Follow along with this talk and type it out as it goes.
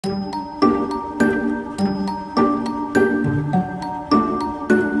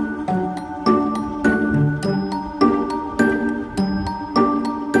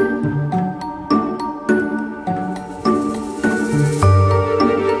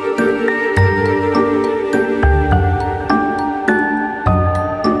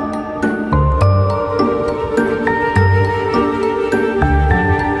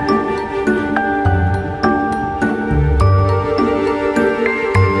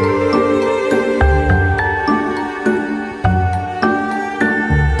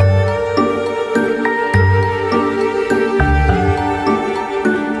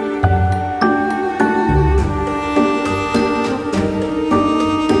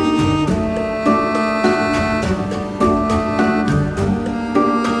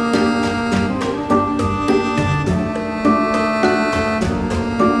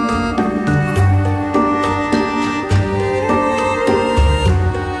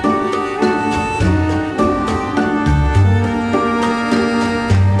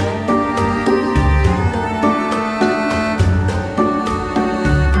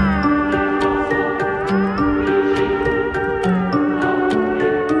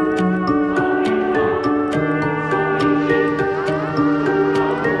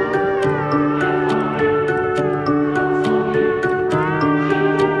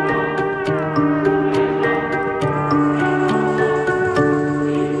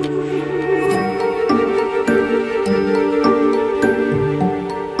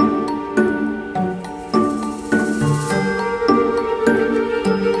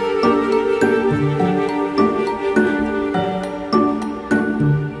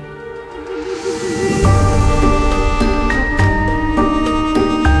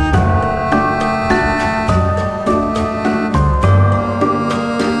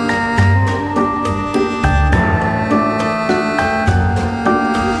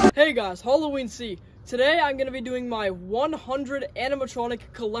Hey guys, Halloween C. Today I'm going to be doing my 100 animatronic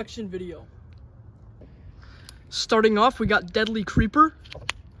collection video. Starting off, we got Deadly Creeper.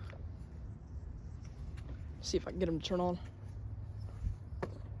 See if I can get him to turn on.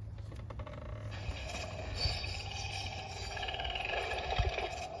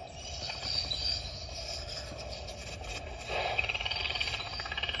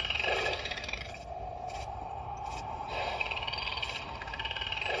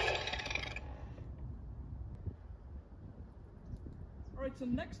 Alright, so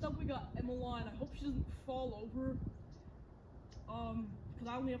next up we got Emmeline. I hope she doesn't fall over. Because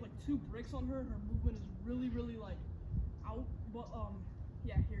I only have like 2 bricks on her. Her movement is really like out. But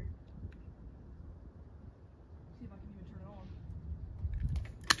yeah, here. See if I can even turn it on.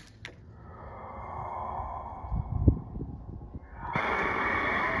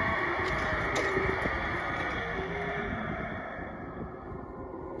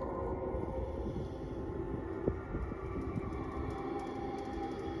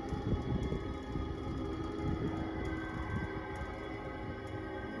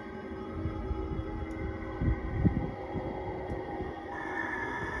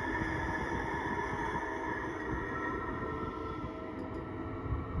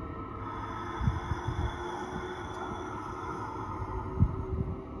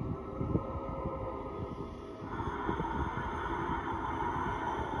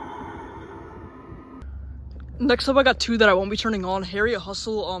 Next up, I got 2 that I won't be turning on. Harriet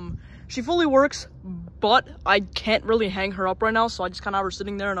Hustle, she fully works, but I can't really hang her up right now, so I just kind of have her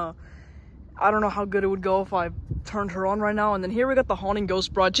sitting there, and I don't know how good it would go if I turned her on right now. And then here we got the Haunting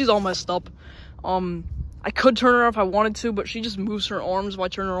Ghost Bride. She's all messed up. I could turn her on if I wanted to, but she just moves her arms if I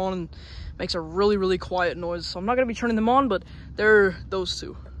turn her on and makes a really quiet noise. So I'm not going to be turning them on, but they're those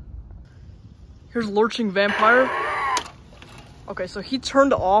 2. Here's Lurching Vampire. Okay, so he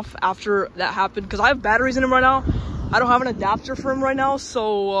turned off after that happened because I have batteries in him right now. I don't have an adapter for him right now,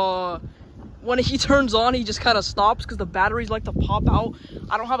 so when he turns on, he just kind of stops because the batteries like to pop out.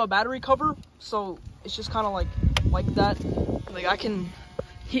 I don't have a battery cover, so it's just kind of like that. Like I can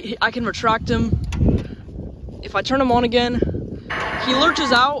retract him. If I turn him on again, he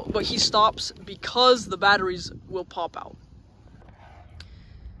lurches out, but he stops because the batteries will pop out.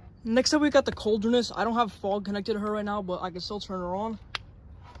 Next up, we got the Colderness. I don't have fog connected to her right now, but I can still turn her on.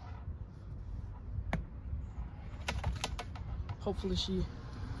 Hopefully she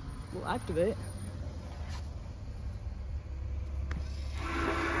will activate.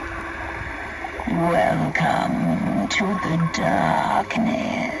 Welcome to the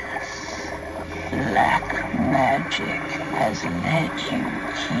darkness. Black magic has led you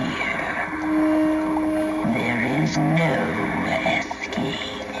here. There is no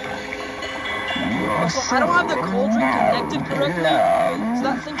escape. So I don't have the cauldron connected correctly, so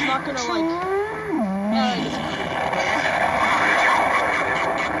that thing's not gonna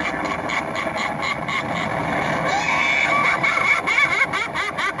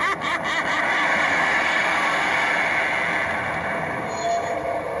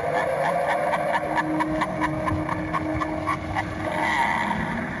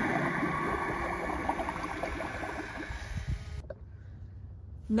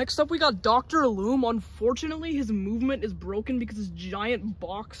Next up, we got Dr. Loom. Unfortunately, his movement is broken because this giant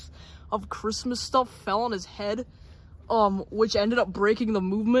box of Christmas stuff fell on his head, which ended up breaking the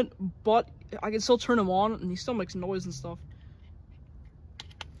movement, but I can still turn him on, and he still makes noise and stuff.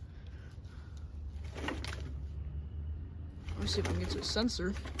 Let me see if I can get to a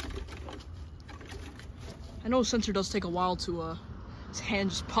sensor. I know a sensor does take a while to, his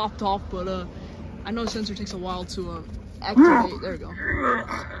hand just popped off, but, I know a sensor takes a while to, activate. There we go.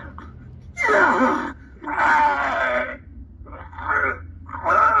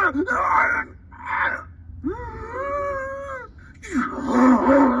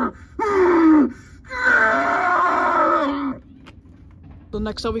 So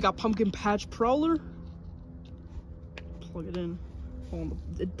next up, we got Pumpkin Patch Prowler. Plug it in. Oh,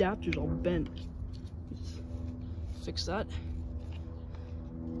 the adapter's all bent. Just fix that.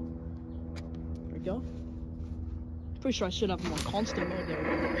 There we go. Pretty sure I should have him on constant mode. There we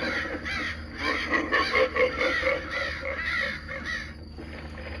go.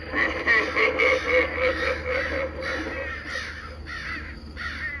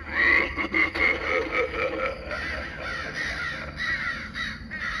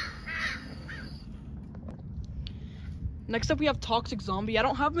 Next up, we have Toxic Zombie. I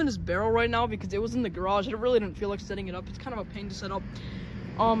don't have him in his barrel right now because it was in the garage. I really didn't feel like setting it up. It's kind of a pain to set up.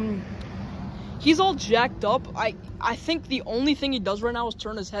 He's all jacked up. I think the only thing he does right now is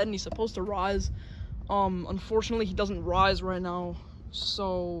turn his head, and he's supposed to rise. Unfortunately, he doesn't rise right now.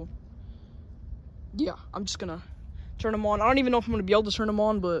 So yeah, I'm just gonna turn him on. I don't even know if I'm gonna be able to turn him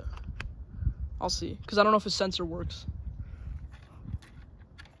on, but I'll see, because I don't know if his sensor works.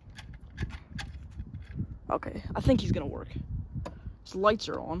 Okay, I think he's gonna work. His lights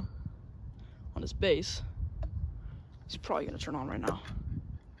are on his base. He's probably gonna turn on right now.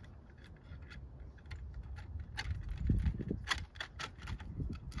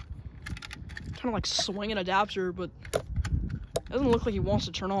 Trying to like swing an adapter, but it doesn't look like he wants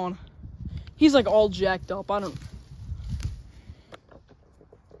to turn on. He's like all jacked up.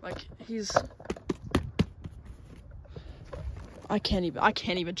 I can't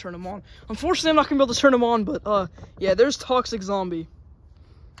even turn him on. Unfortunately, I'm not gonna be able to turn him on, but yeah, there's Toxic Zombie.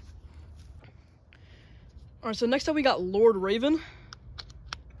 Alright, so next up we got Lord Raven.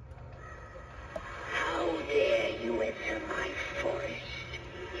 How dare you enter my forest?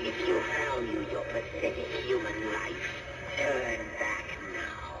 If you value your pathetic human life, turn back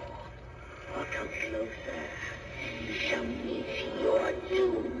now. Or come closer. You shall meet your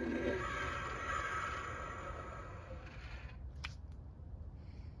doom.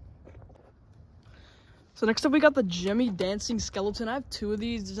 So next up we got the Jimmy Dancing Skeleton. I have two of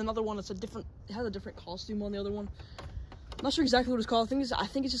these. There's another one that's it has a different costume on the other one. I'm not sure exactly what it's called. I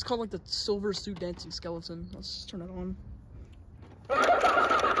think it's just called like the Silver Suit Dancing Skeleton. Let's just turn it on.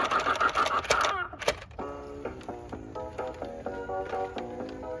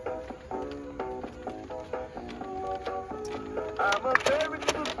 I'm a very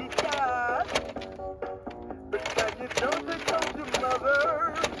spooky guy, but can you don't take up your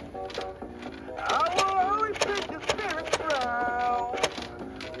mother? I will always take your spirits round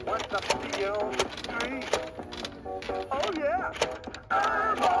once I see you on the street. Oh yeah,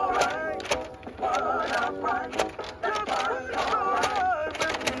 I'm alright, but I'm right. Just put on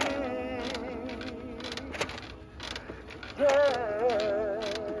with me. Yeah.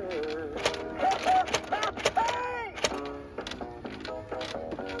 Hey!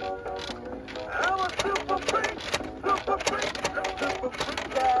 I'm a super freak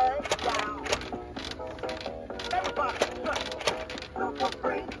guy. Everybody, super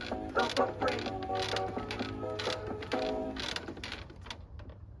freak.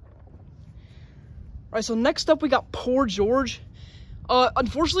 Alright, so next up we got Poor George.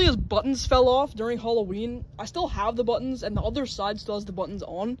 Unfortunately his buttons fell off during Halloween. I still have the buttons, and the other side still has the buttons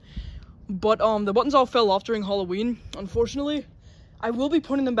on. But the buttons all fell off during Halloween, unfortunately. I will be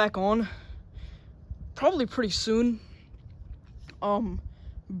putting them back on probably pretty soon.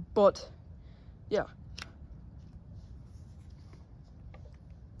 But yeah.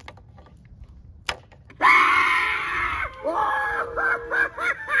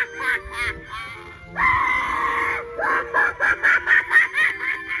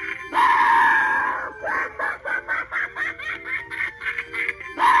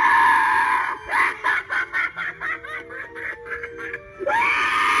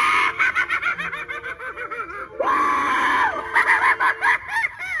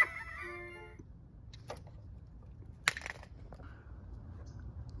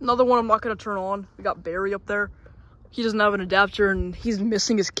 Another one I'm not going to turn on. We got Barry up there. He doesn't have an adapter, and he's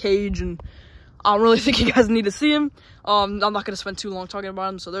missing his cage, and I don't really think you guys need to see him. I'm not going to spend too long talking about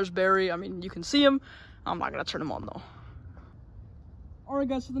him. So there's Barry. I mean, you can see him. I'm not going to turn him on, though. Alright,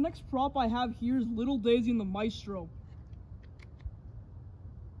 guys, so the next prop I have here is Little Daisy and the Maestro.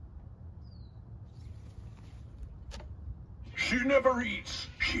 She never eats,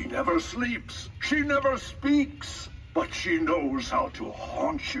 she never sleeps, she never speaks, but she knows how to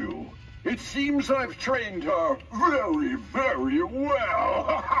haunt you. It seems I've trained her very, very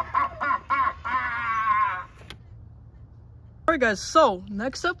well. Alright guys, so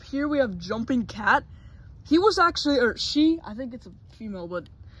next up here we have Jumping Cat. He was actually, or she, I think it's a female, but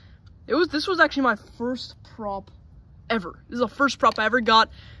this was actually my first prop ever. This is the first prop I ever got.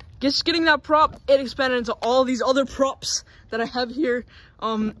 Just getting that prop, it expanded into all these other props that I have here.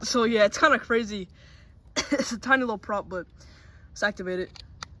 So yeah, it's kind of crazy. It's a tiny little prop, but let's activate it.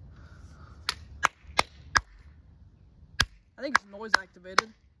 I think it's noise activated.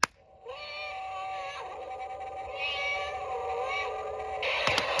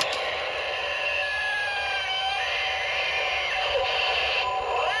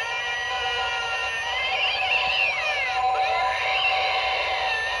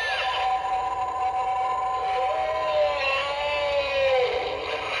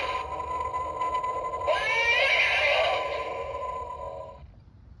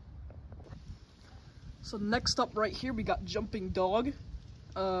 So next up right here, we got Jumping Dog.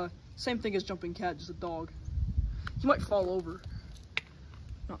 Same thing as Jumping Cat, just a dog. He might fall over.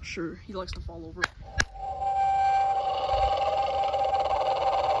 Not sure. He likes to fall over.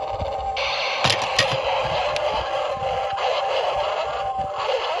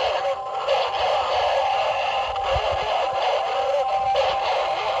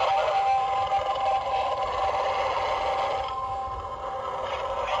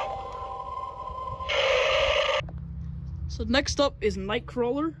 So next up is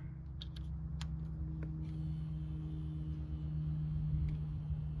Nightcrawler.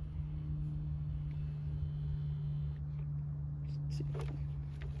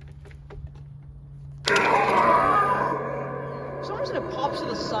 For some reason it pops to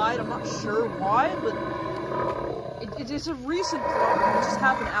the side. I'm not sure why, but it's a recent problem. It just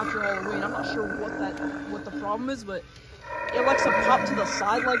happened after Halloween. I'm not sure what the problem is, but it likes to pop to the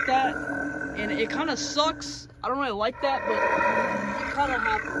side like that, and it kind of sucks. I don't really like that, but it kind of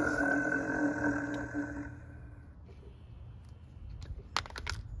happens.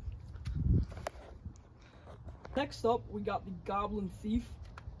 Next up, we got the Goblin Thief.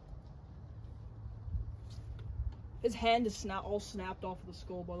 His hand is all snapped off of the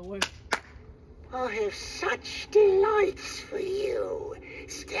skull, by the way. I have such delights for you.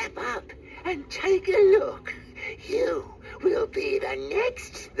 Step up and take a look. You will be the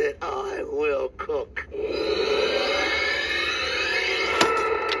next that I will cook.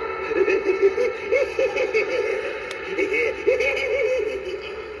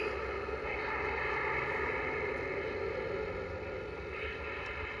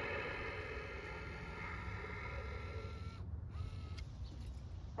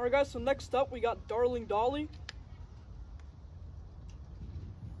 Alright guys, so next up we got Darling Dolly.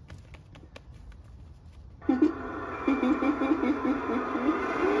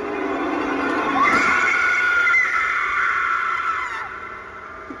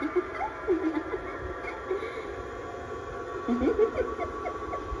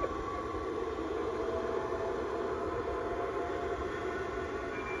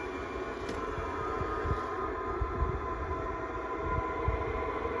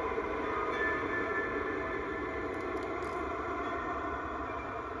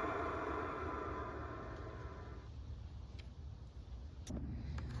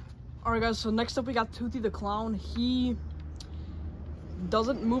 Alright guys, so next up we got Toothy the Clown. He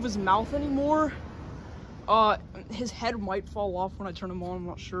doesn't move his mouth anymore. His head might fall off when I turn him on, I'm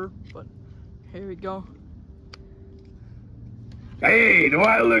not sure, but here we go. Hey, do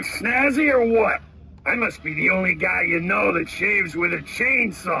I look snazzy or what? I must be the only guy you know that shaves with a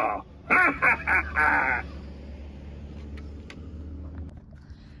chainsaw. Ha ha ha ha!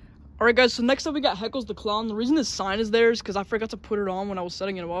 Alright guys, so next up we got Heckles the Clown. The reason this sign is there is because I forgot to put it on when I was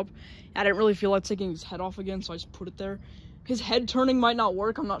setting it up. I didn't really feel like taking his head off again, so I just put it there. His head turning might not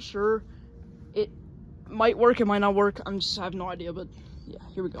work, I'm not sure. It might work, it might not work. I have no idea, but yeah,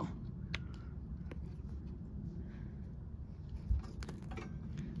 here we go.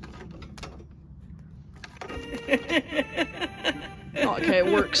 Okay, it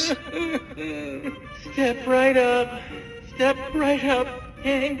works. Step right up,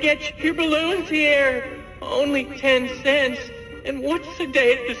 and get your balloons here. Only 10 cents. And what's a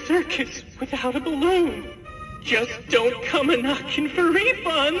day at the circus without a balloon? Just don't come a-knocking for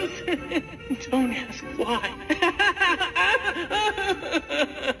refunds. Don't ask why.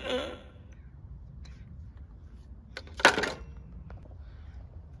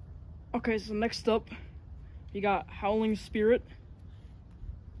 Okay, so next up, you got Howling Spirit.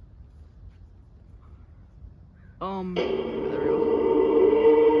 There we go.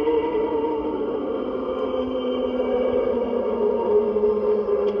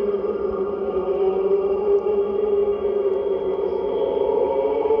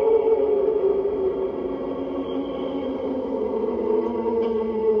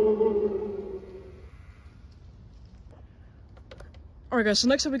 Alright guys, so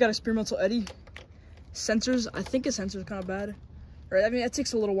next up we got Experimental Eddie. Sensors, I think his sensor's kind of bad. Right, I mean, it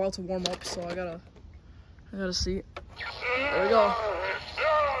takes a little while to warm up, so I gotta see it. There we go.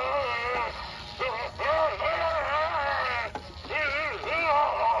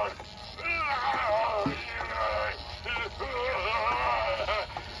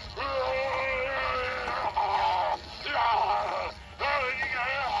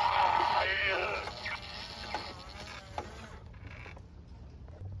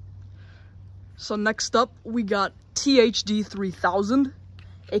 So next up, we got THD 3000,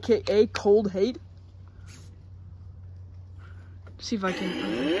 aka Cold Hate. See if I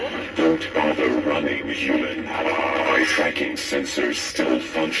can. Don't bother running, human. My tracking sensors still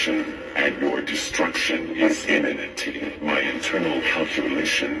function, and your destruction is imminent. My internal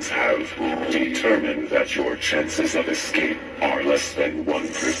calculations have determined that your chances of escape are less than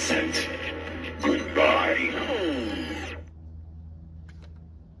 1%. Goodbye.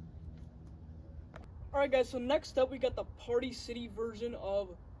 Alright guys, so next up we got the Party City version of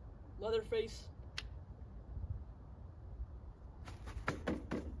Leatherface.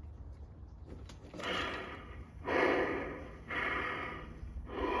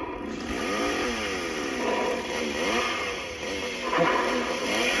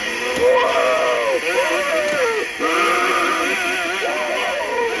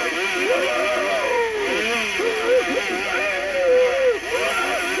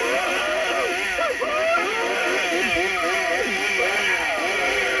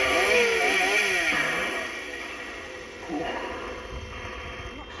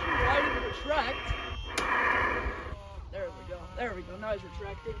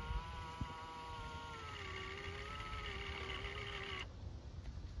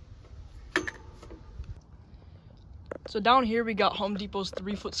 So down here we got Home Depot's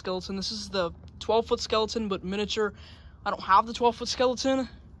 3-foot skeleton. This is the 12-foot skeleton, but miniature. I don't have the 12-foot skeleton,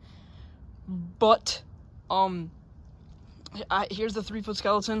 but here's the 3-foot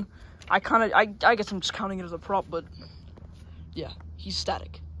skeleton. I guess I'm just counting it as a prop, but yeah, he's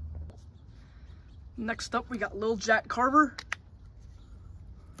static. Next up, we got Lil Jack Carver.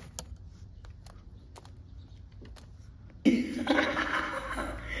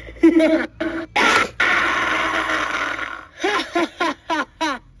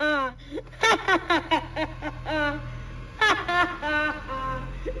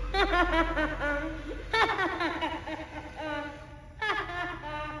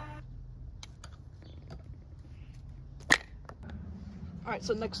 Alright,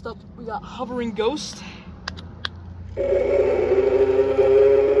 so next up, we got Hovering Ghost. He's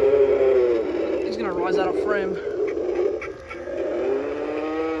gonna rise out of frame.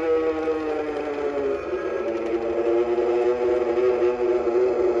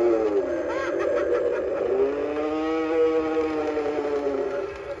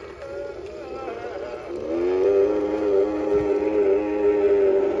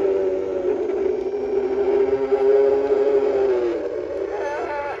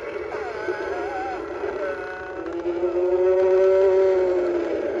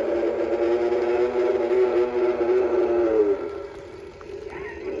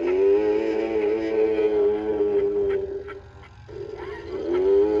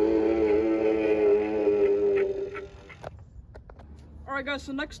 Alright guys,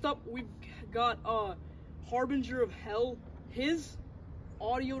 so next up we've got Harbinger of Hell. His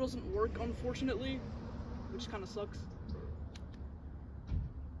audio doesn't work, unfortunately, which kind of sucks.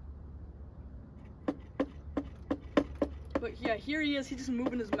 But yeah, here he is. He's just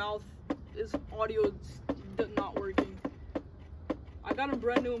moving his mouth. His audio is not working. I got him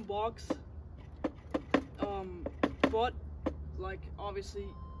brand new in box. But like obviously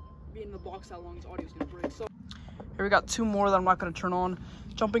being in the box that long, his audio's gonna break. So here we got 2 more that I'm not gonna turn on.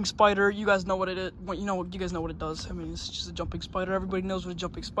 Jumping spider. You guys know what it is. You guys know what it does. I mean, it's just a jumping spider. Everybody knows what a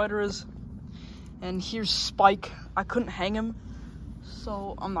jumping spider is. And here's Spike. I couldn't hang him,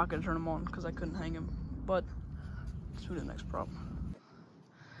 so I'm not gonna turn him on because I couldn't hang him. But let's do the next prop.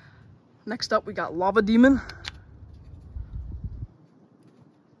 Next up, we got Lava Demon.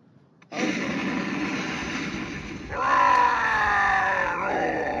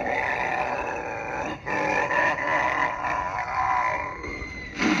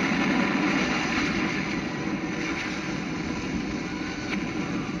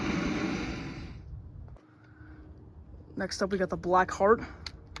 Next up, we got the Black Heart.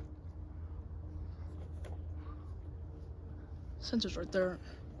 Sensor's right there.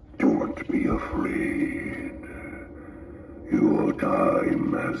 Don't be afraid. Your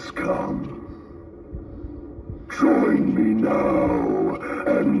time has come. Join me now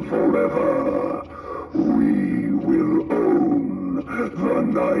and forever. We will own the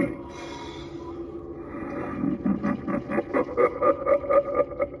nights.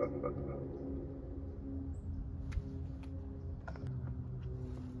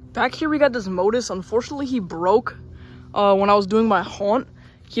 Back here we got this Modus. Unfortunately, he broke when I was doing my haunt.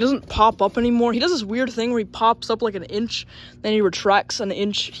 He doesn't pop up anymore. He does this weird thing where he pops up like an inch, then he retracts an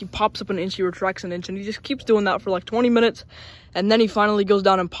inch. He pops up an inch, he retracts an inch, and he just keeps doing that for like 20 minutes. And then he finally goes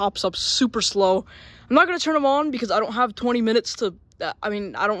down and pops up super slow. I'm not going to turn him on because I don't have 20 minutes to... I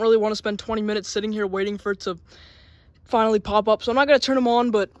don't really want to spend 20 minutes sitting here waiting for it to finally pop up. So I'm not going to turn him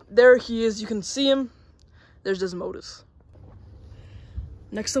on, but there he is. You can see him. There's this Modus.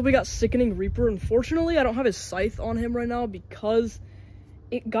 Next up, we got Sickening Reaper. Unfortunately, I don't have his scythe on him right now because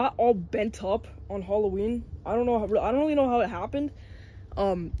it got all bent up on Halloween. I don't really know how it happened.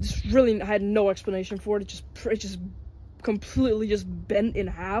 Just really, I had no explanation for it. It just completely just bent in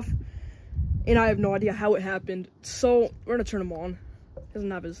half, and I have no idea how it happened. So we're gonna turn him on. He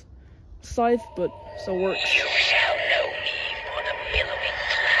doesn't have his scythe, but still works. You shall know me for the billowing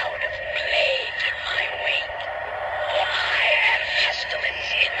cloud of plague in my wake. For I am pestilence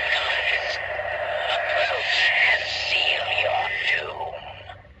incarnate. Approach and seal your doom.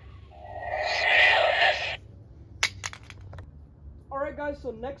 Smell the... Alright guys, so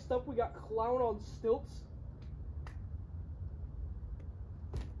next up we got Clown on Stilts.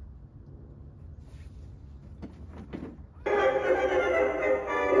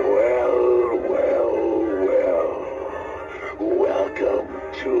 Welcome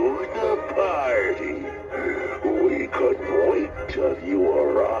to the party. We couldn't wait till you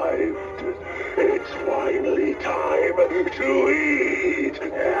arrived. It's finally time to eat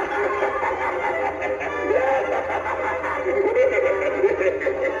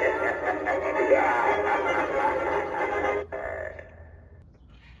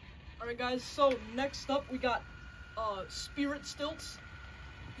guys, so next up we got Spirit Stilts.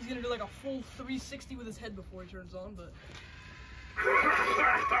 He's gonna do like a full 360 with his head before he turns on, but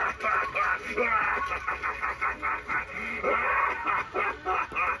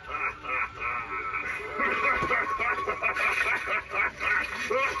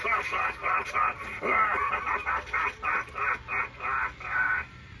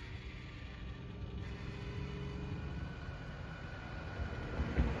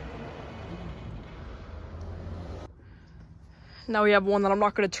now we have one that I'm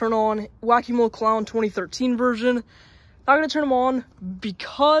not going to turn on, Wacky Mo Clown 2013 version. Not going to turn him on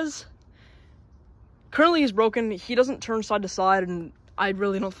because currently he's broken. He doesn't turn side to side, and I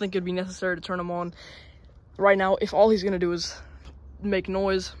really don't think it'd be necessary to turn him on right now if all he's going to do is make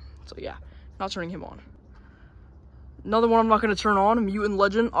noise. So yeah, not turning him on. Another one I'm not going to turn on, Mutant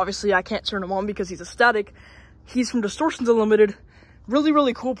Legend. Obviously I can't turn him on because he's a static. He's from Distortions Unlimited. Really,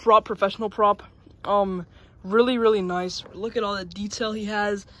 really cool prop, professional prop. Really, really nice. Look at all the detail he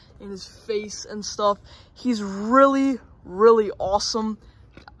has in his face and stuff. He's really, really awesome.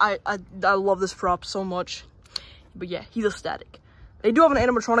 I love this prop so much. But yeah, he's a static. They do have an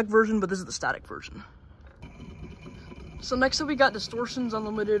animatronic version, but this is the static version. So next up we got Distortions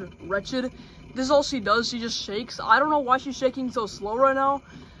Unlimited Wretched. This is all she does, she just shakes. I don't know why she's shaking so slow right now.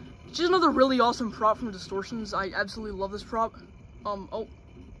 She's another really awesome prop from Distortions. I absolutely love this prop. Oh,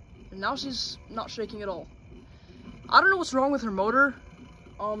 and now she's not shaking at all. I don't know what's wrong with her motor.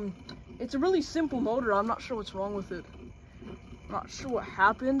 It's a really simple motor. I'm not sure what's wrong with it. Not sure what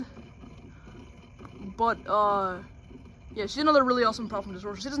happened. But, yeah, she's another really awesome prop from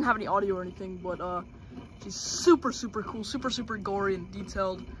Distortions. She doesn't have any audio or anything, but, she's super, super cool, super, super gory and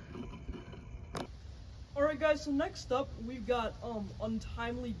detailed. Alright guys, so next up, we've got,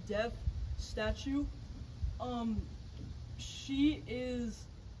 Untimely Death statue. She is,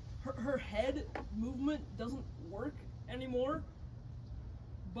 her head movement doesn't work anymore,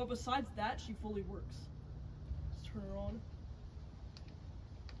 but besides that, she fully works. Let's turn her on.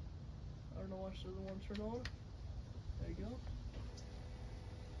 I don't know why she doesn't want to turn on. There you go.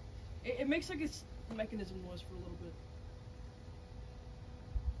 It makes like a mechanism noise for a little bit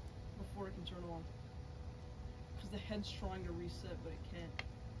before it can turn on, because the head's trying to reset, but it can't,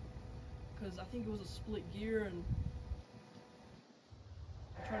 because I think it was a split gear, and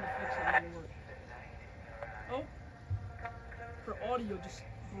I'm trying to fix it, it didn't work. Oh, her audio just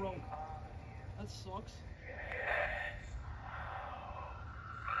broke. That sucks.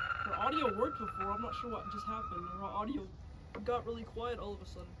 Her audio worked before. I'm not sure what just happened. Her audio got really quiet all of a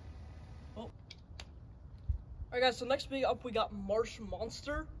sudden. Oh. Alright guys, so next big up we got Marsh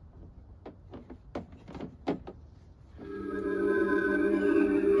Monster.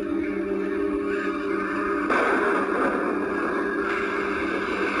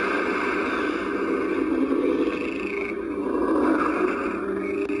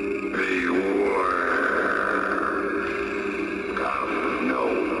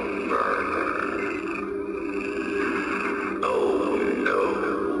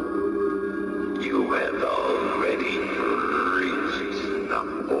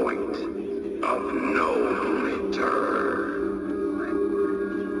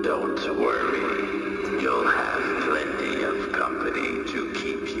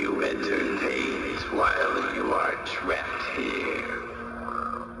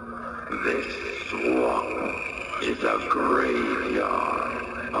 A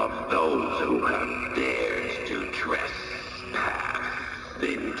graveyard of those who have dared to trespass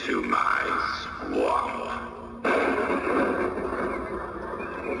into my swamp.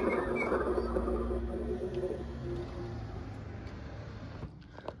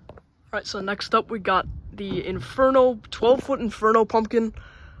 Alright, so next up we got the Inferno, 12-foot Inferno pumpkin.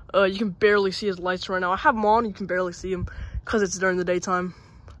 You can barely see his lights right now. I have him on, you can barely see him because it's during the daytime.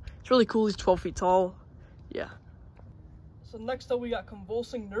 It's really cool, he's 12 feet tall. Yeah. So next up we got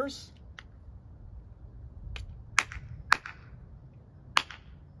Convulsing Nurse.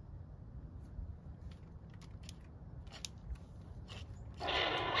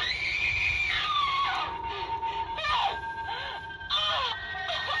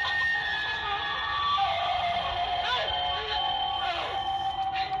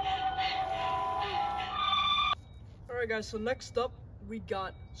 Alright guys, so next up we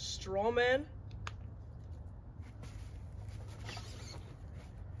got Strawman.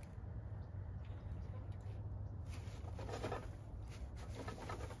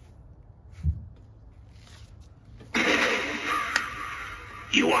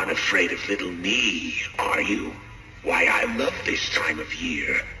 You aren't afraid of little me, are you? Why, I love this time of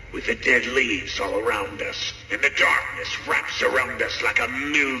year. with the dead leaves all around us, and the darkness wraps around us like a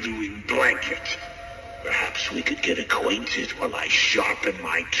mildewing blanket. Perhaps we could get acquainted while I sharpen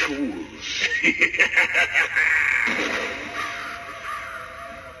my tools.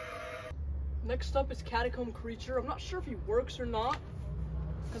 Next up is Catacomb Creature. I'm not sure if he works or not,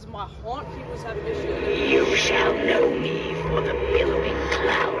 because my haunt, he was having issues. You shall know me for the billowing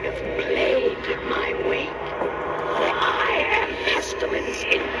cloud of plague in my wake. For I am pestilence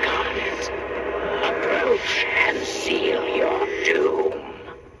incarnate. Approach and seal your doom.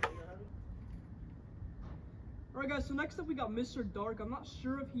 Alright guys, so next up we got Mr. Dark. I'm not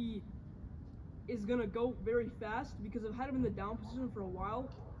sure if he is gonna go very fast because I've had him in the down position for a while.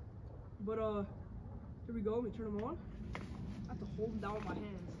 But here we go, let me turn him on. I have to hold him down with my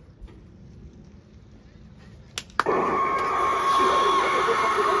hands.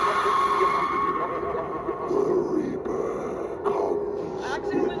 I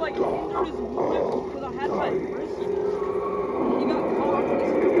accidentally like hindered his movement because I had my wrist. He got caught up in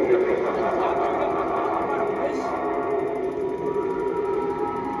this movement and tapped me on my wrist.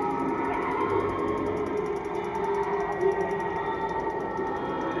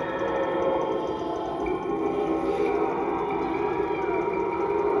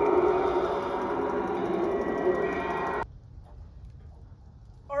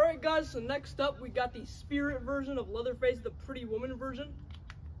 Alright guys, so next up we got the spirit version of Leatherface, the Pretty Woman version.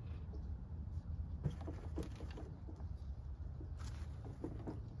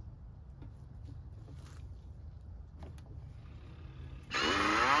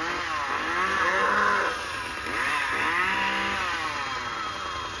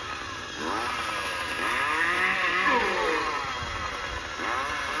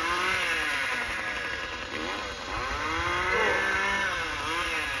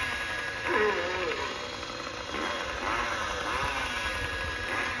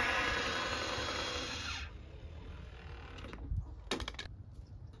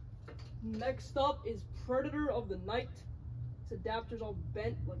 Next up is Predator of the Night. This adapter's all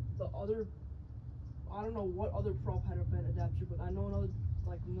bent like the other, I don't know what other prop had a bent adapter, but I know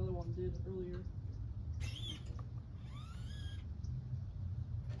another one did earlier.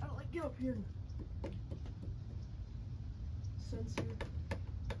 I don't like, get up here. Sensor.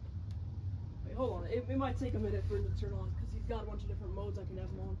 Wait, hold on. It might take a minute for it to turn on because he's got a bunch of different modes I can have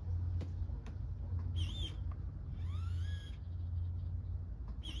him on.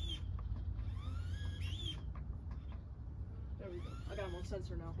 There we go. I got him on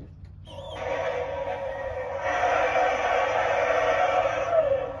sensor now.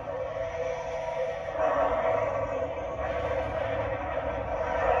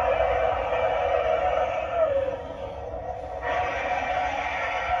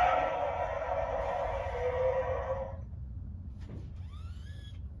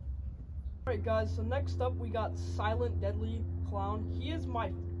 Alright guys, so next up we got Silent Deadly Clown. He is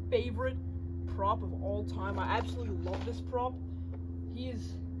my favorite prop of all time. I absolutely love this prop.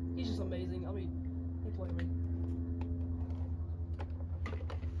 He's just amazing. I mean, he play me.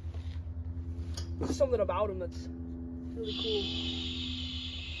 There's something about him that's really cool.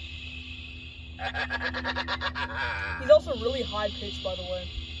 He's also really high pitched, by the way.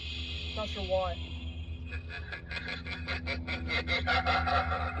 Not sure why.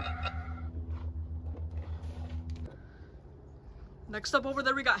 Next up over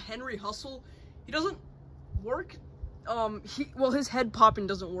there we got Henry Hustle. He doesn't work. Well, his head popping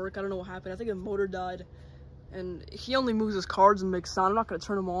doesn't work. I don't know what happened. I think a motor died, and he only moves his cards and makes sound. I'm not gonna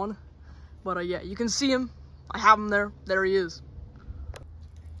turn him on, but yeah, you can see him. I have him there. There he is.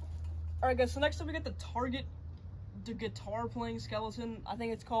 All right, guys. So next up we got the Target, the guitar playing skeleton. I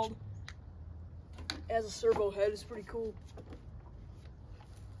think it's called. It has a servo head. It's pretty cool.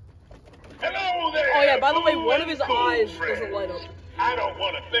 Hello there! Oh yeah, by the way, one of his eyes doesn't light up. I don't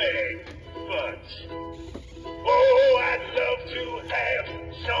want to beg, but oh, I'd love to have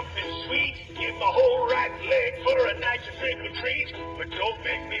something sweet. Give my whole right leg for a nice trick or treat, but don't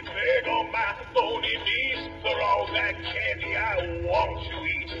make me beg on my bony knees for all that candy I want to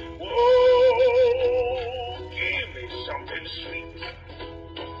eat. Whoa, give me something sweet.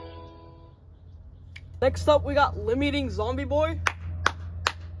 Next up, we got Limiting Zombie Boy.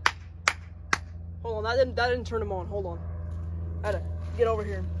 Hold on, that didn't turn him on. Hold on. I had to get over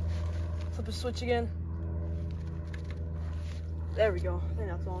here. Flip the switch again. There we go. I think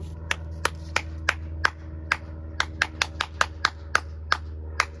that's on.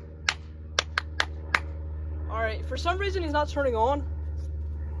 Alright, for some reason he's not turning on.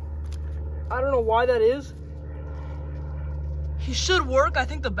 I don't know why that is. He should work. I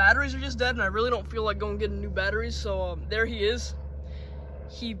think the batteries are just dead and I really don't feel like going and getting new batteries. So there he is.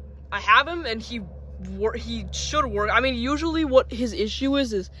 I have him, and he should work. I mean, usually what his issue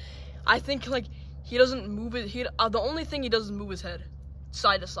is I think like he doesn't move it. The only thing he does is move his head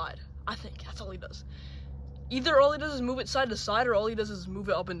side to side. I think that's all he does. Either all he does is move it side to side, or all he does is move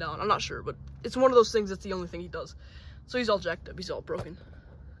it up and down. I'm not sure, but it's one of those things that's the only thing he does. So he's all jacked up. He's all broken.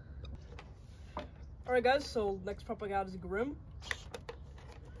 All right, guys. So next prop I got is Grim.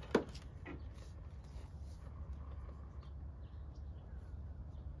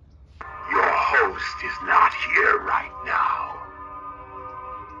 Your host is not here right now.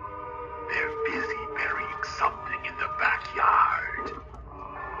 They're busy burying something in the backyard.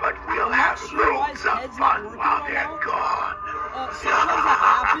 But we'll have loads of fun while they're gone. Sometimes that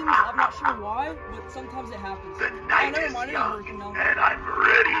happens. I'm not sure why, but sometimes it happens. The night is young, and I'm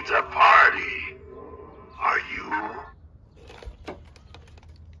ready to party. Are you?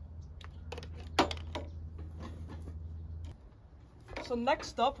 So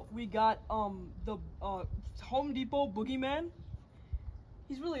next up, we got the Home Depot Boogeyman.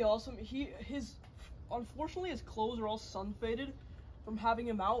 He's really awesome. Unfortunately his clothes are all sun faded from having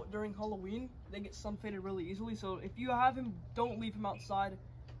him out during Halloween. They get sun faded really easily. So if you have him, don't leave him outside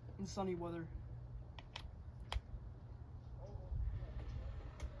in sunny weather.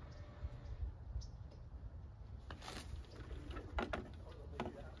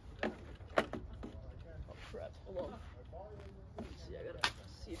 Oh crap! Hold on. Let's see. I gotta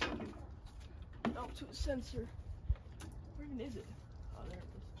see if I can get out to a sensor. Where even is it? Oh, there it is.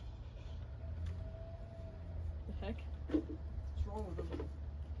 The heck? What's wrong with him?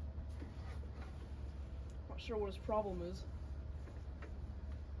 Not sure what his problem is.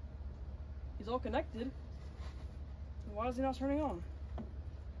 He's all connected. Why is he not turning on?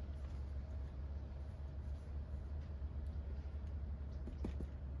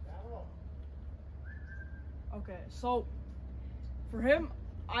 Okay, so for him,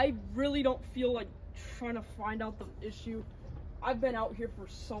 I really don't feel like trying to find out the issue. I've been out here for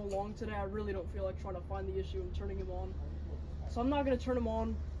so long today, I really don't feel like trying to find the issue and turning him on. So I'm not going to turn him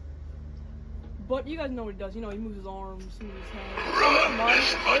on. But you guys know what he does. You know, he moves his arms, moves his hands. Run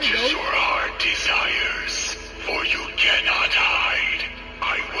as much as your heart desires, for you cannot hide.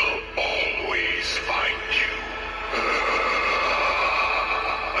 I will always find you.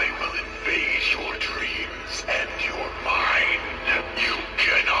 I will invade your dreams and your mind. You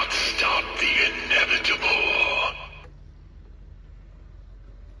cannot stop the inevitable.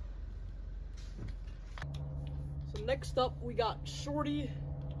 So next up, we got Shorty.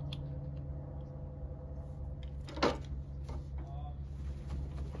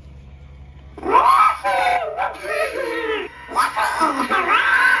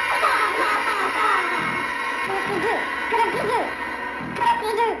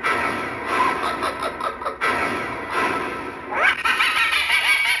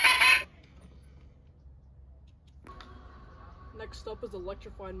 Next up is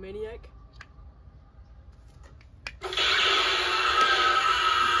Electrified Maniac.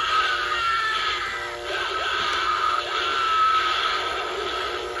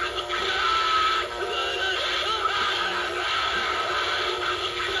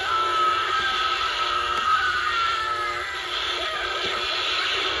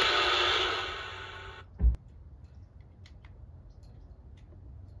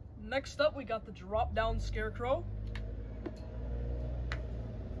 Next up, we got the Drop Down Scarecrow.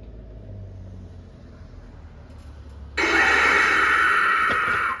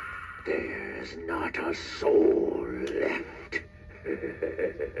 There's not a soul left.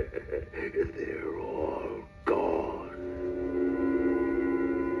 They're all gone.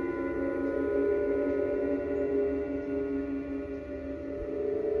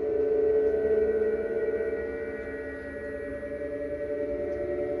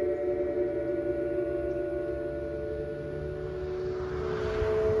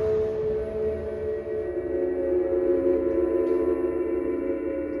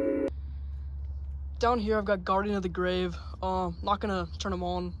 Down here, I've got Guardian of the Grave. Not gonna turn him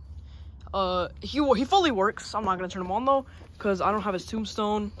on. He fully works. I'm not gonna turn him on though, because I don't have his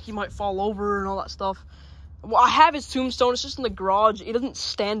tombstone. He might fall over and all that stuff. Well, I have his tombstone. It's just in the garage. It doesn't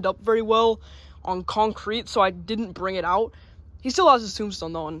stand up very well on concrete, so I didn't bring it out. He still has his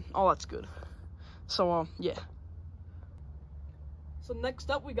tombstone though, and all that's good. So yeah. So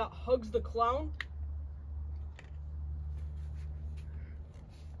next up, we got Hugs the Clown.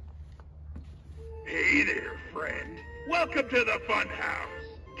 Hey there, friend. Welcome to the fun house.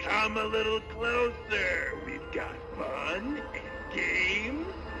 Come a little closer. We've got fun and games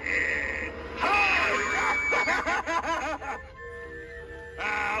and hugs!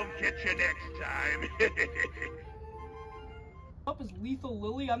 I'll catch you next time. Up is Lethal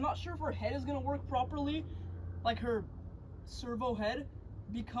Lily. I'm not sure if her head is gonna work properly, like her servo head,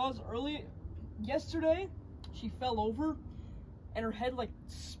 because yesterday she fell over and her head like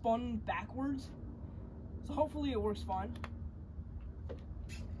spun backwards. So hopefully it works fine.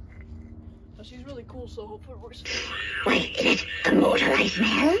 But she's really cool, so hopefully it works fine. Wait, is it a motor I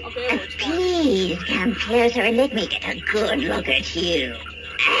smell? Okay, it works fine. Please come closer and let me get a good look at you.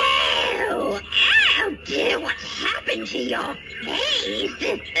 Ow! Ow, dear, what's happened to your face?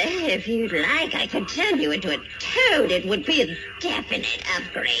 If you'd like, I could turn you into a toad. It would be a definite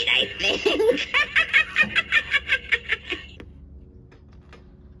upgrade, I think.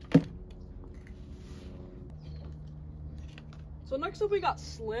 So next up we got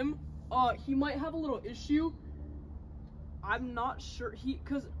Slim. He might have a little issue. I'm not sure.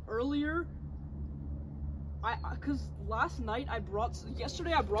 Cause last night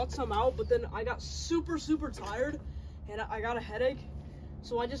yesterday I brought some out, but then I got super tired and I got a headache.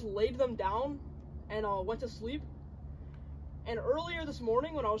 So I just laid them down and went to sleep. And earlier this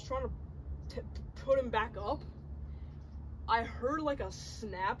morning when I was trying to put him back up, I heard like a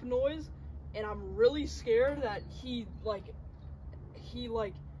snap noise, and I'm really scared that he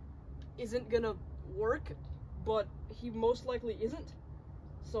isn't gonna work, but he most likely isn't.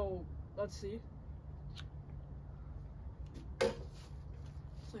 So let's see.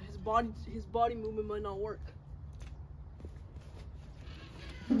 So his body movement might not work.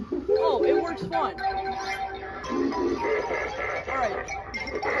 Oh, it works fine. Alright,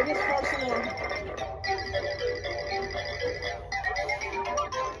 I guess start something on him.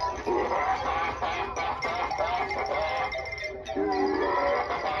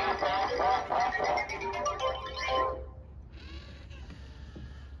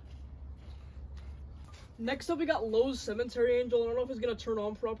 Next up we got Lowe's Cemetery Angel. I don't know if it's gonna turn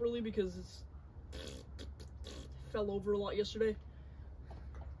on properly because it's fell over a lot yesterday.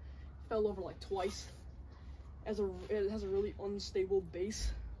 Fell over like twice. It has a really unstable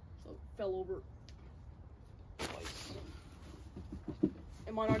base, so it fell over twice.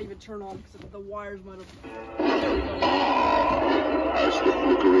 It might not even turn on because the wires might have. There we go. As the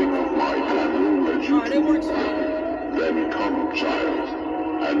flickering of my candle led you Alright, it works fine. then come, child,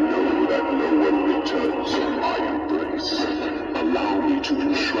 and know that no one returns from my embrace. Allow me to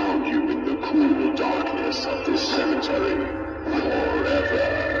enshroud you in the cool darkness of this cemetery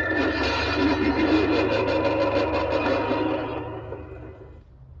forever.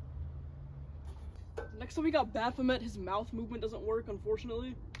 Next up we got Baphomet. His mouth movement doesn't work,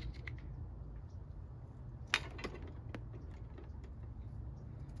 unfortunately.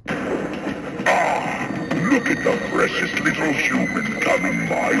 Look at the precious little human coming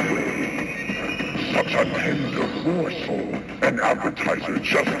my way. Such a tender morsel, an appetizer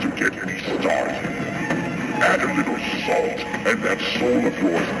just to get me started. Add a little salt, and that soul of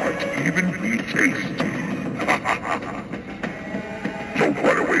yours might even be tasty. Don't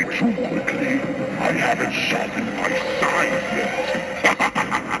run away too quickly. I haven't sharpened my sides yet.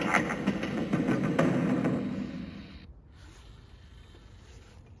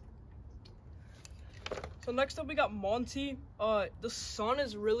 So next up we got Monty. The sun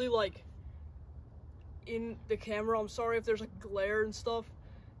is really like in the camera. I'm sorry if there's like glare and stuff,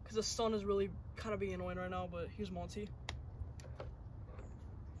 because the sun is really kind of being annoying right now, but here's Monty.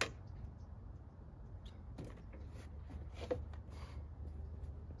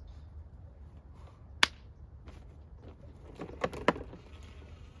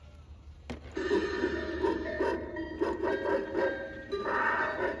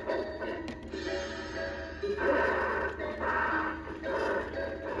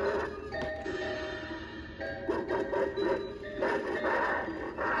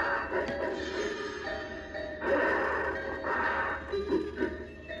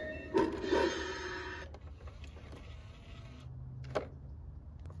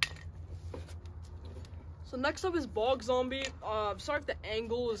 So next up is Bog Zombie. I'm sorry if the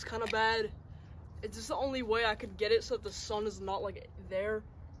angle is kind of bad. It's just the only way I could get it so that the sun is not like there.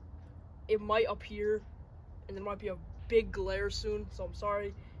 It might appear, and there might be a big glare soon, so I'm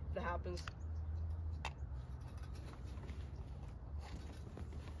sorry if that happens.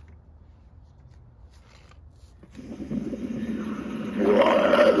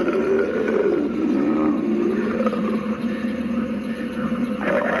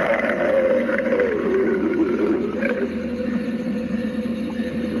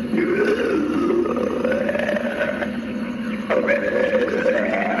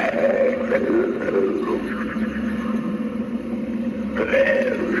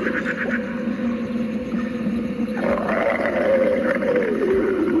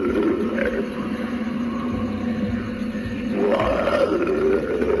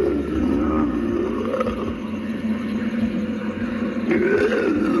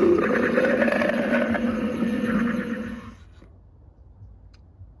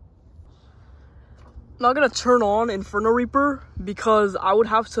 not gonna turn on Inferno Reaper because I would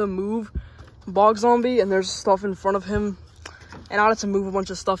have to move Bog Zombie and there's stuff in front of him and I'd have to move a bunch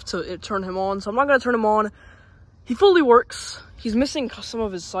of stuff to turn him on. So I'm not gonna turn him on. He fully works. He's missing some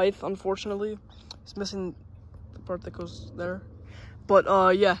of his scythe, unfortunately. He's missing the part that goes there.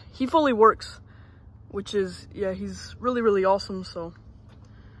 But yeah, he fully works, which is, yeah, he's really, really awesome. So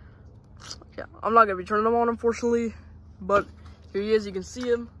yeah, I'm not gonna be turning him on, unfortunately, but here he is, you can see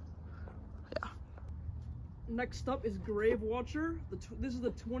him. Yeah. Next up is Grave Watcher. This is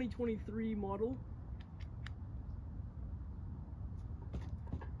the 2023 model.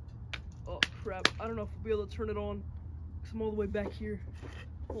 Oh crap, I don't know if we'll be able to turn it on because I'm all the way back here.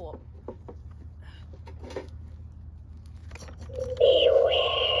 Hold up.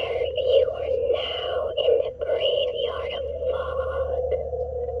 Beware, you are now in the graveyard of fog.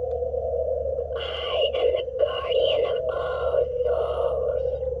 I am the guardian of all souls.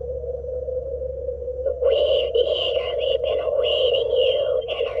 We've eagerly been awaiting you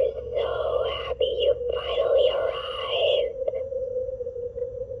and are so happy you finally arrived.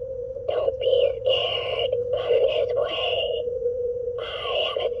 Don't be scared, come this way. I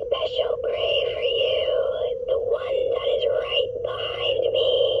have a special grave for you, the one that is right behind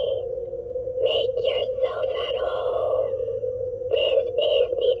me. Make yourself at home. This is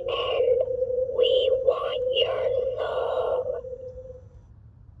the end. We want your soul.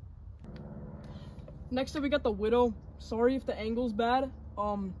 Next up we got the Widow. Sorry if the angle's bad.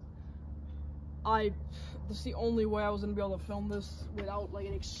 This is the only way I was gonna be able to film this without like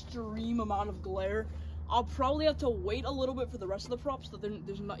an extreme amount of glare. I'll probably have to wait a little bit for the rest of the props so that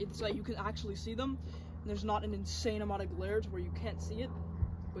there's not, it's like you can actually see them and there's not an insane amount of glare to where you can't see it.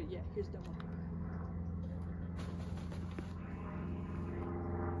 But yeah, here's demo.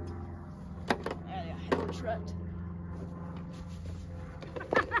 Yeah, head retract.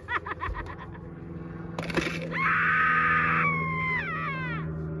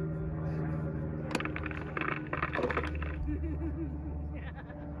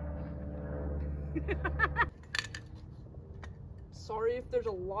 Sorry if there's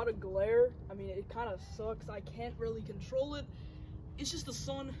a lot of glare. I mean, it kind of sucks. I can't really control it. It's just the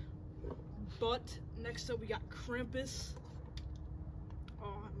sun. But next up we got Krampus.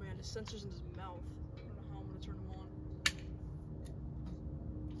 Oh man, his sensor's in his mouth. I don't know how I'm gonna turn him on.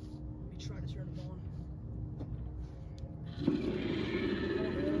 Let me try to turn him on.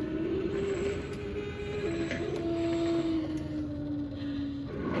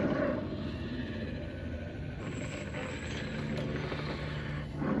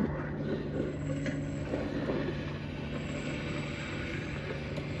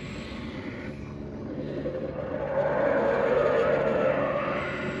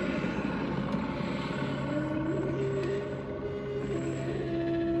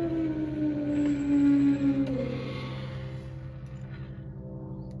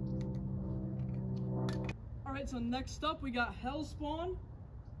 Alright, so next up we got Hellspawn.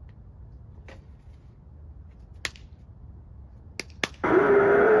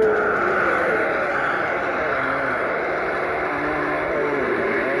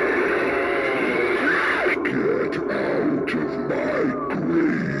 Get out of my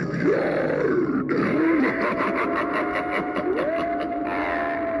graveyard.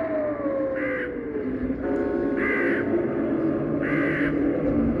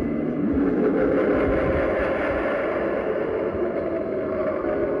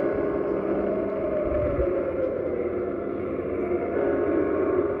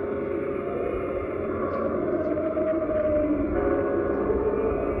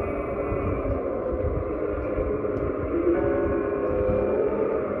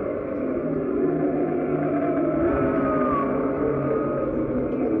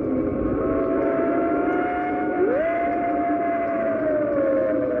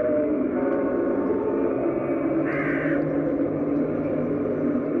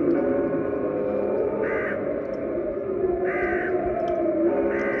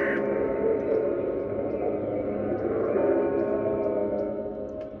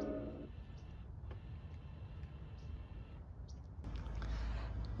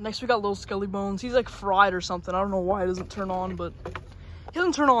 Next we got Little Skelly Bones. He's like fried or something. I don't know why it doesn't turn on, but he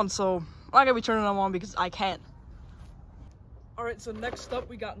doesn't turn on, so I'm not gonna be turning him on because I can't. Alright, so next up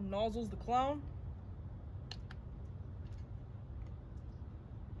we got Nozzles the Clown.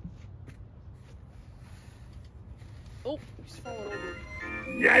 Oh, he's falling over.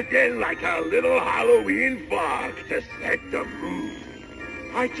 Nothing like a little Halloween fog to set the mood.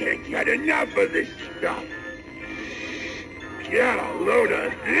 I can't get enough of this stuff. Get a load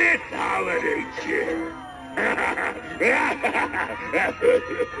of this holiday cheer.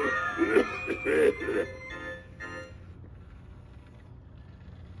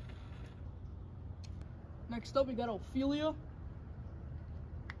 Next up, we got Ophelia.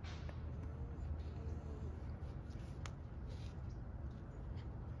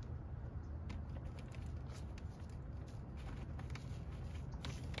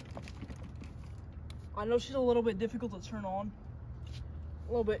 I know she's a little bit difficult to turn on.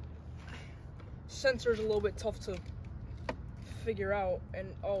 A little bit. Sensor's a little bit tough to figure out. And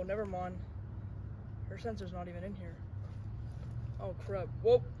oh, never mind. Her sensor's not even in here. Oh crap.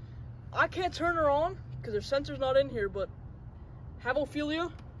 Well, I can't turn her on because her sensor's not in here, but have Ophelia.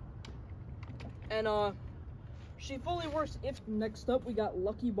 And she fully works if next up we got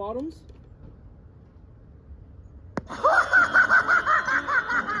Lucky Bottoms.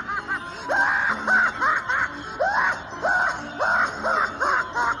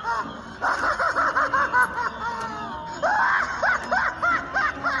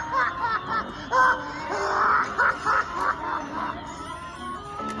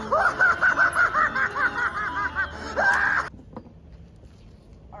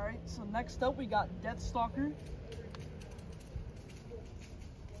 Alright, so next up we got Deathstalker.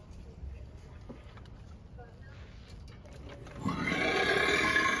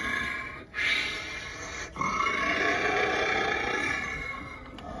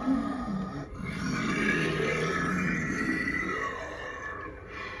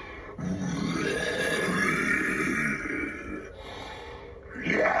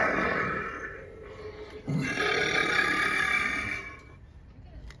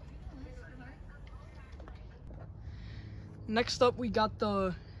 Next up, we got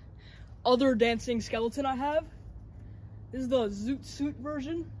the other dancing skeleton I have. This is the Zoot Suit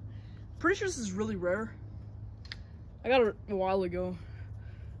version. Pretty sure this is really rare. I got it a while ago.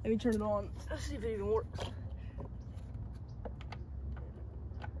 Let me turn it on. Let's see if it even works.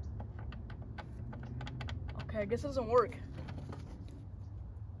 Okay, I guess it doesn't work.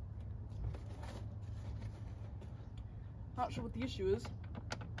 Not sure what the issue is,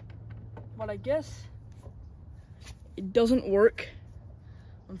 but I guess it doesn't work,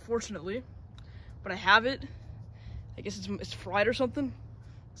 unfortunately. But I have it. I guess it's fried or something.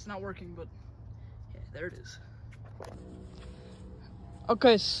 It's not working, but yeah, there it is.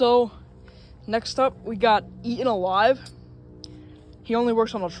 Okay, so next up we got Eaten Alive. He only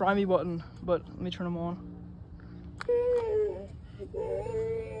works on the try me button, but let me turn him on.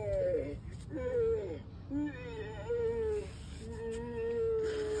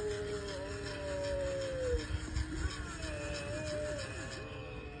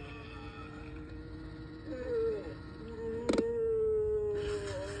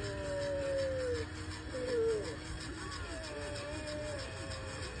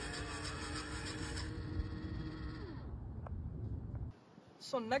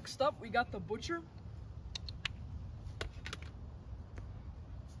 So next up, we got the Butcher.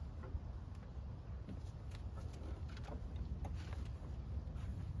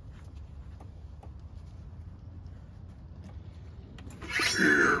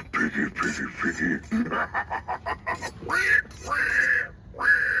 Here, piggy, piggy, piggy.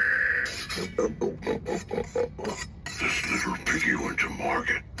 This little piggy went to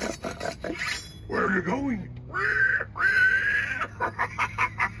market. Where are you going?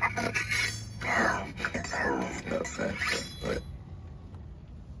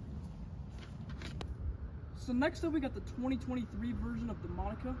 So next up we got the 2023 version of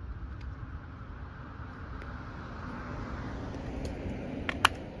Demonica.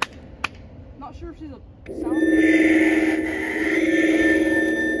 Not sure if she's a sound.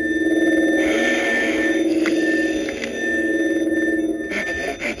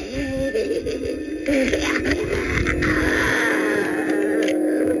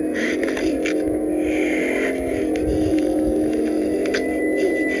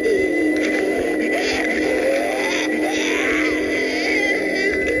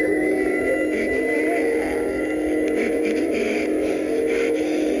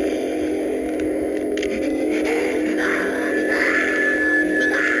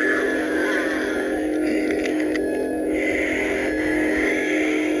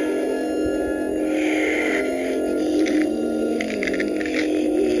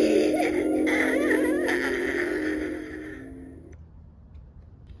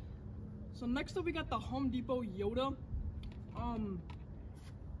 So next up we got the Home Depot Yoda.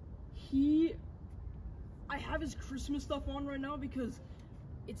 I have his Christmas stuff on right now because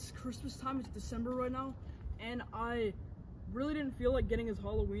it's Christmas time, it's December right now, and I really didn't feel like getting his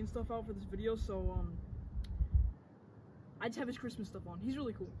Halloween stuff out for this video, so I just have his Christmas stuff on. He's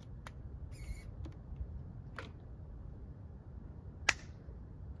really cool.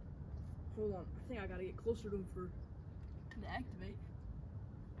 Hold on, I think I gotta get closer to him to activate.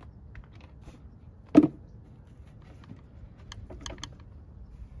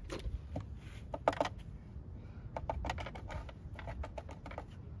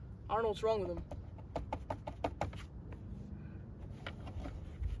 I don't know what's wrong with him.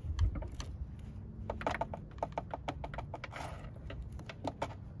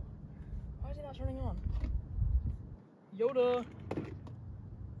 Why is he not turning on? Yoda.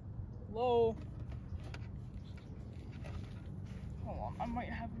 Hello. Hold on, I might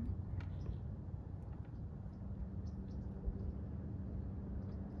have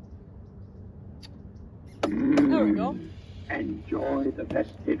him. There we go. Enjoy the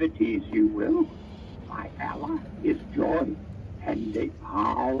festivities, you will. My ally is joy, and a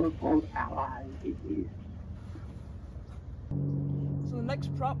powerful ally it is. So the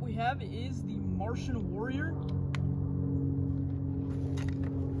next prop we have is the Martian Warrior.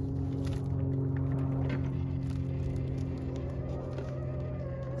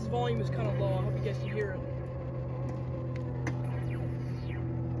 This volume is kind of low. I hope you guys can hear it.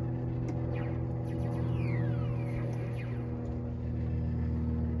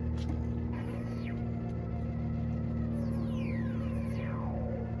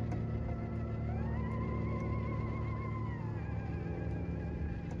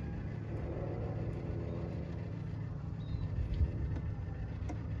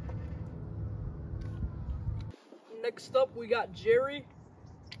 Next up, we got Jerry.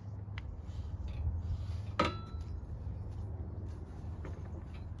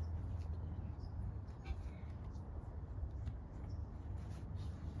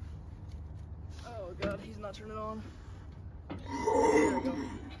 Oh god, he's not turning on. There we go.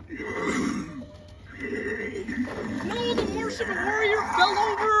 No, the Martian Warrior fell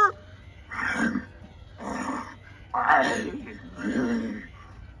over!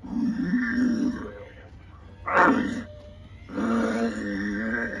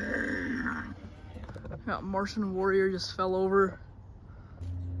 Yeah, Martian Warrior just fell over.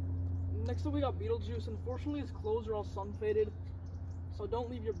 Next up we got Beetlejuice. Unfortunately his clothes are all sun faded, so don't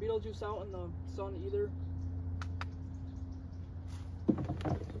leave your Beetlejuice out in the sun either.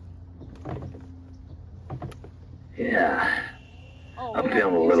 Yeah. Oh, I'm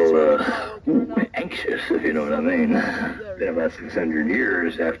feeling a little anxious, if you know what I mean. Been about 600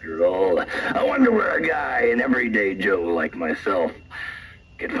 years after all. I wonder where a guy, an everyday Joe like myself,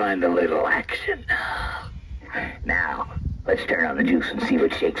 could find a little action. Now, let's turn on the juice and see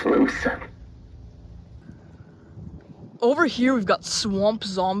what shakes loose. Over here we've got Swamp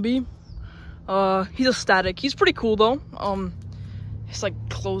Zombie. He's a static. He's pretty cool though. His like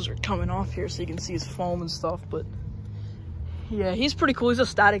clothes are coming off here so you can see his foam and stuff, but yeah, he's pretty cool. He's a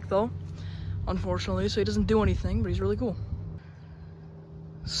static though, unfortunately, so he doesn't do anything, but he's really cool.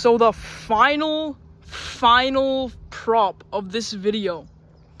 So the final prop of this video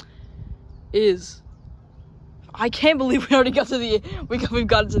is, I can't believe we already got to the we've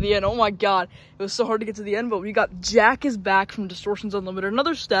gotten to the end. Oh my god, it was so hard to get to the end, but we got Jack is back from Distortions Unlimited,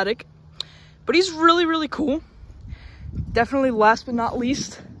 another static, but he's really cool. Definitely last but not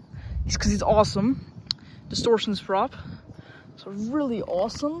least, because he's awesome, Distortions prop. So really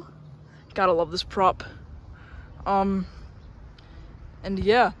awesome. Gotta love this prop. And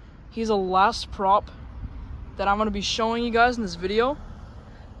yeah, he's a last prop that I'm gonna be showing you guys in this video.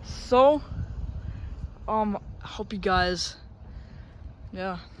 So hope you guys,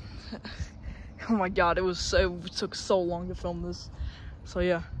 yeah. Oh my god, it took so long to film this. So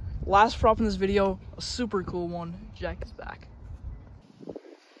yeah, last prop in this video, a super cool one. Jack is back.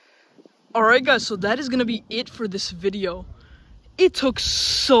 Alright guys, so that is gonna be it for this video. It took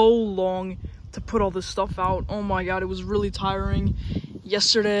so long to put all this stuff out. Oh my god, it was really tiring.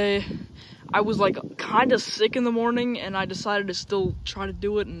 Yesterday, I was like kind of sick in the morning and I decided to still try to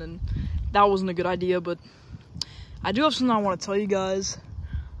do it, and then that wasn't a good idea, but I do have something I want to tell you guys.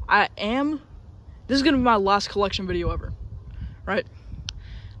 This is going to be my last collection video ever, right?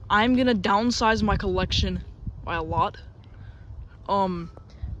 I'm going to downsize my collection by a lot.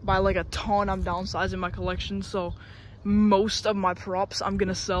 By like a ton, I'm downsizing my collection, so most of my props I'm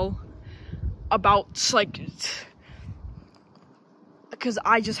gonna sell. About like, because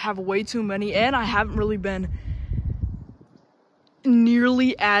I just have way too many, and I haven't really been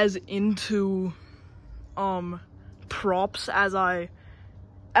nearly as into props as I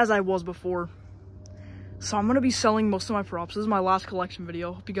was before. So I'm gonna be selling most of my props. This is my last collection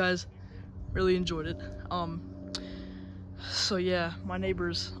video. Hope you guys really enjoyed it. So yeah, my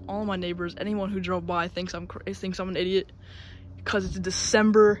neighbors, all of my neighbors, anyone who drove by thinks I'm an idiot because it's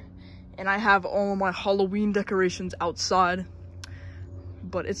December and I have all of my Halloween decorations outside.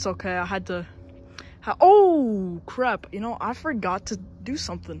 but it's okay. I had to. Oh crap! You know, I forgot to do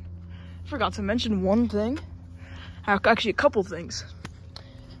something. I forgot to mention one thing. Actually, a couple things.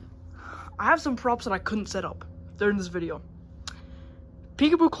 I have some props that I couldn't set up during this video.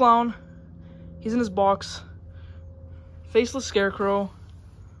 Peekaboo Clown, he's in his box. Faceless Scarecrow.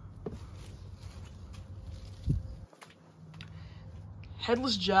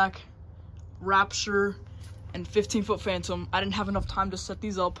 Headless Jack, Rapture, and 15-foot Phantom. I didn't have enough time to set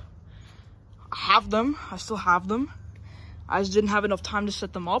these up. I have them. I still have them. I just didn't have enough time to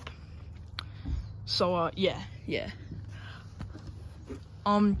set them up. So, yeah. Yeah,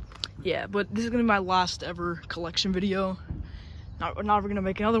 but this is gonna be my last ever collection video. We're not ever gonna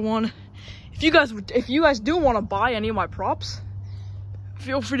make another one. If you guys do want to buy any of my props,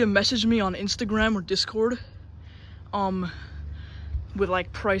 feel free to message me on Instagram or Discord. With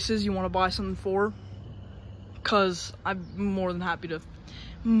like prices you want to buy something for, cause I'm more than happy to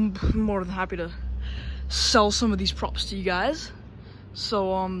sell some of these props to you guys.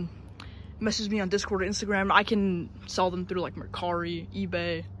 So message me on Discord or Instagram. I can sell them through like Mercari,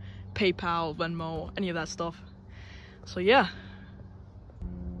 eBay, PayPal, Venmo, any of that stuff. So yeah.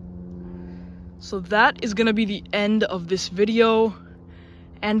 So that is gonna be the end of this video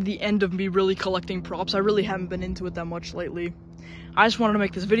and the end of me really collecting props. I really haven't been into it that much lately. I just wanted to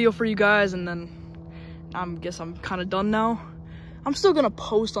make this video for you guys, and then I guess I'm kind of done now. I'm still gonna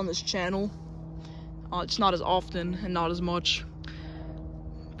post on this channel. It's not as often and not as much.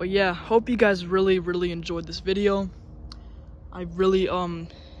 But yeah, hope you guys really enjoyed this video. I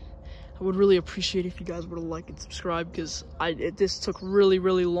would really appreciate if you guys were to like and subscribe, because this took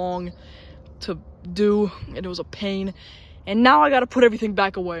really long to do, and it was a pain. And now I gotta put everything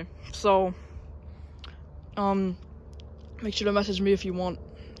back away. So make sure to message me if you want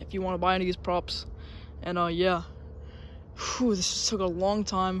to buy any of these props. And yeah. Whew, this just took a long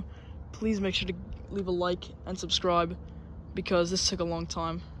time. Please make sure to leave a like and subscribe, because this took a long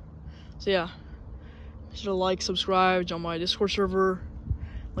time. So yeah. Make sure to like, subscribe, join my Discord server,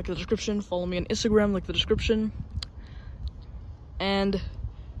 link in the description, follow me on Instagram, link in the description. And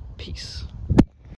peace.